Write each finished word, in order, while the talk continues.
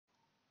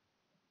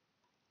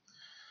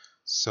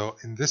So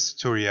in this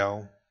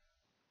tutorial,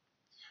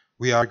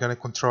 we are going to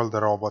control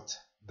the robot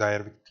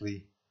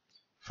directly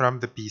from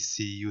the PC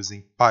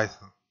using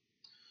Python.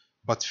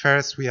 But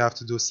first we have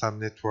to do some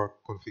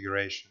network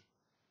configuration.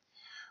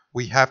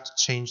 We have to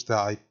change the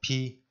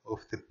IP of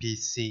the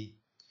PC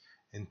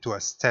into a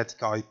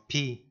static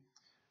IP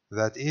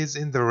that is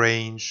in the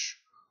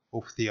range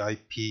of the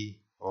IP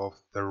of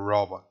the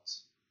robot.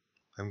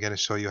 I'm going to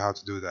show you how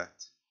to do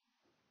that.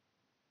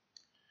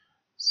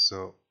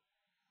 So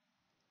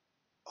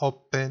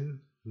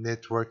open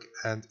network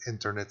and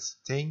internet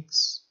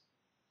settings,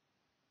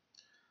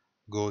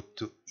 go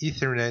to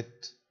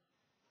Ethernet,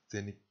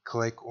 then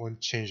click on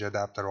change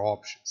adapter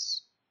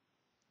options.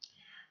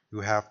 You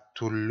have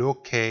to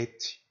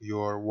locate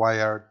your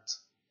wired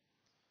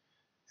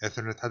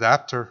Ethernet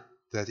adapter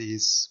that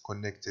is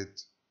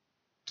connected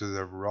to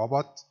the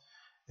robot.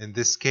 In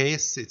this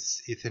case,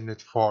 it's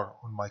Ethernet 4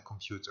 on my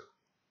computer.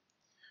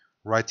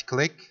 Right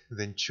click,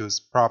 then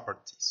choose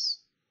properties.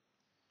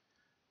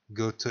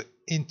 Go to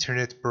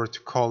Internet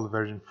Protocol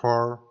version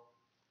 4,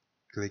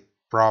 click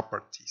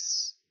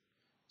properties.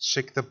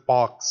 Check the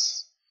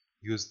box,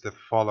 use the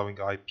following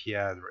IP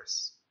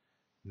address.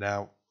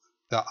 Now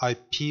the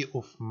IP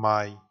of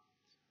my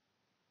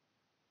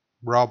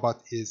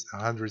robot is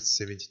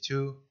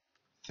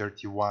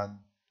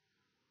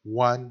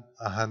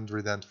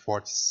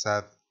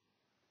 172.31.147.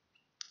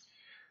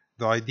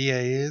 The idea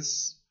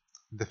is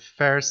the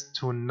first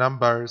two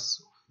numbers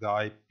of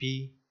the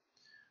IP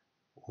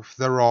of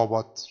the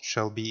robot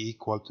shall be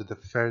equal to the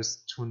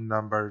first two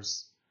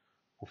numbers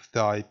of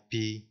the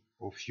IP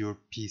of your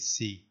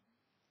PC.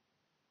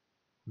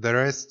 The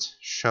rest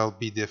shall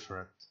be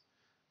different.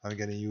 I'm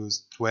going to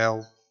use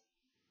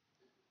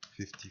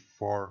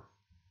 1254.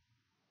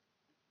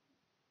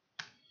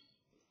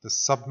 The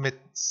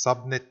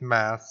subnet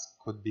mask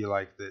could be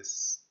like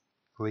this.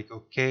 Click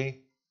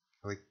OK,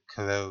 click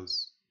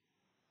close.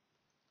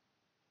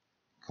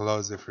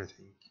 Close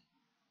everything.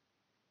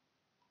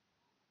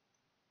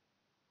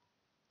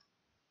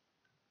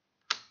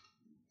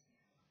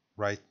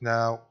 Right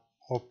now,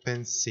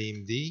 open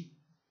CMD.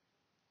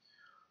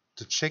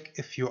 To check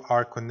if you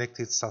are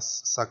connected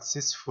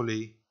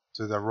successfully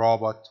to the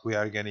robot, we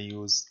are going to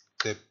use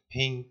the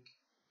ping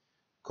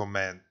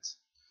command.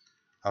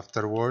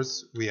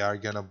 Afterwards, we are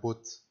going to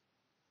put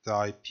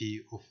the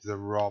IP of the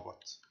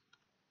robot.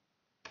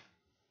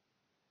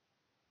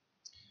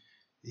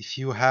 If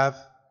you have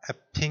a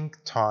ping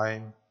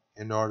time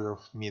in order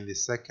of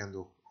millisecond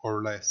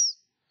or less,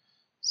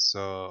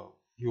 so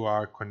you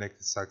are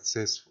connected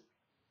successfully.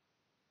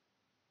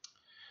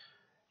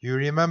 You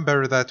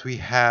remember that we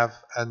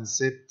have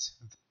unzipped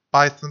the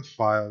Python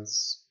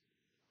files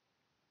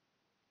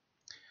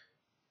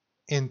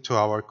into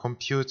our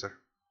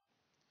computer.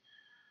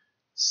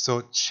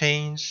 So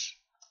change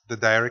the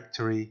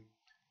directory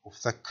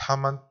of the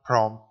command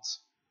prompt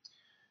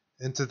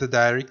into the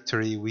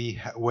directory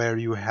where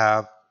you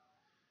have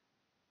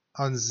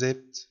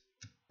unzipped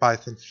the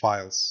Python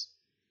files.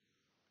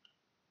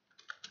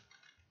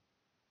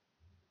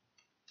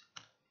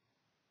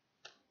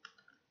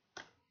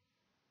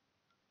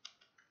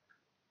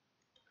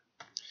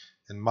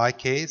 In my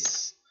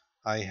case,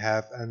 I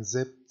have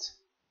unzipped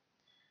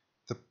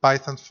the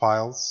Python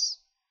files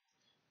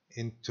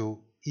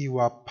into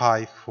iiwa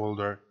py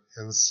folder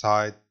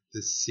inside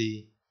the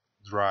C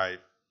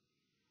drive.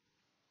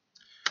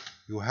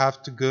 You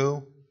have to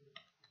go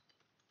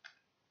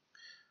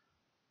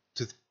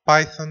to the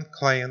Python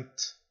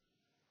client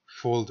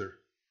folder.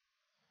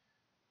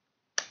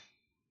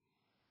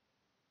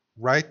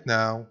 Right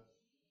now,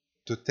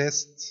 to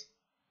test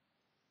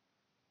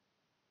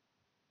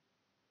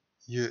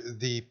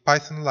the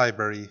Python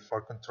library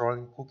for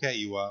controlling KUKA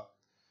iiwa,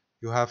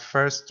 you have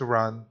first to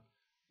run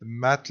the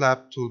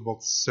MATLAB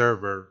Toolbox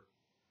server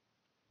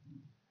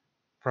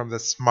from the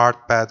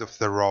SmartPad of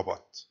the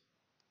robot.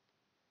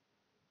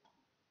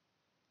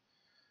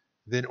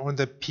 Then on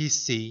the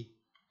PC,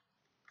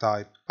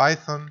 type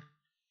Python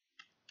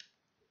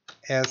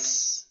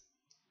S,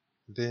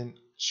 then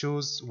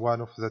choose one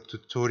of the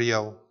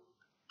tutorial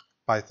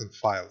Python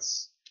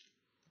files.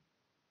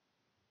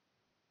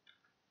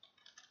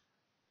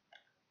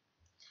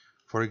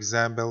 For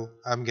example,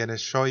 I'm going to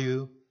show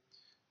you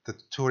the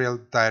tutorial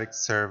direct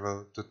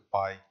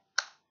server.py.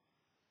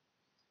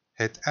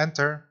 Hit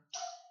enter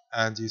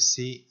and you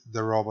see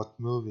the robot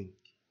moving.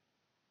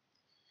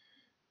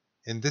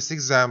 In this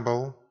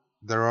example,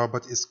 the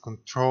robot is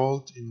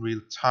controlled in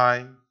real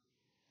time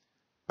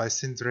by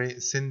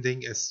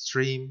sending a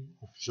stream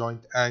of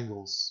joint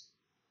angles.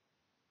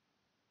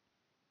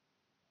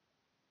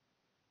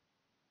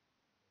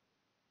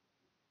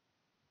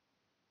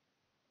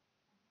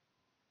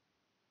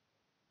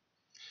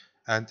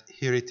 And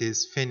here it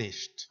is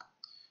finished.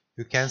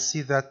 You can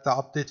see that the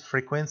update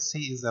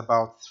frequency is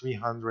about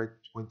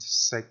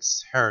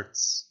 326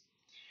 Hz.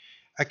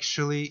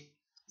 Actually,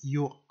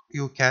 you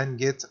can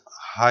get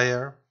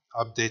higher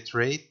update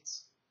rate.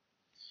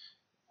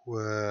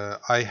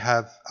 I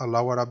have a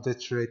lower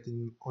update rate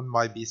on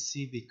my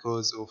PC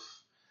because of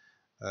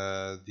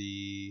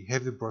the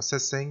heavy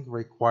processing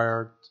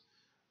required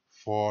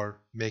for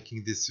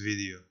making this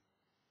video.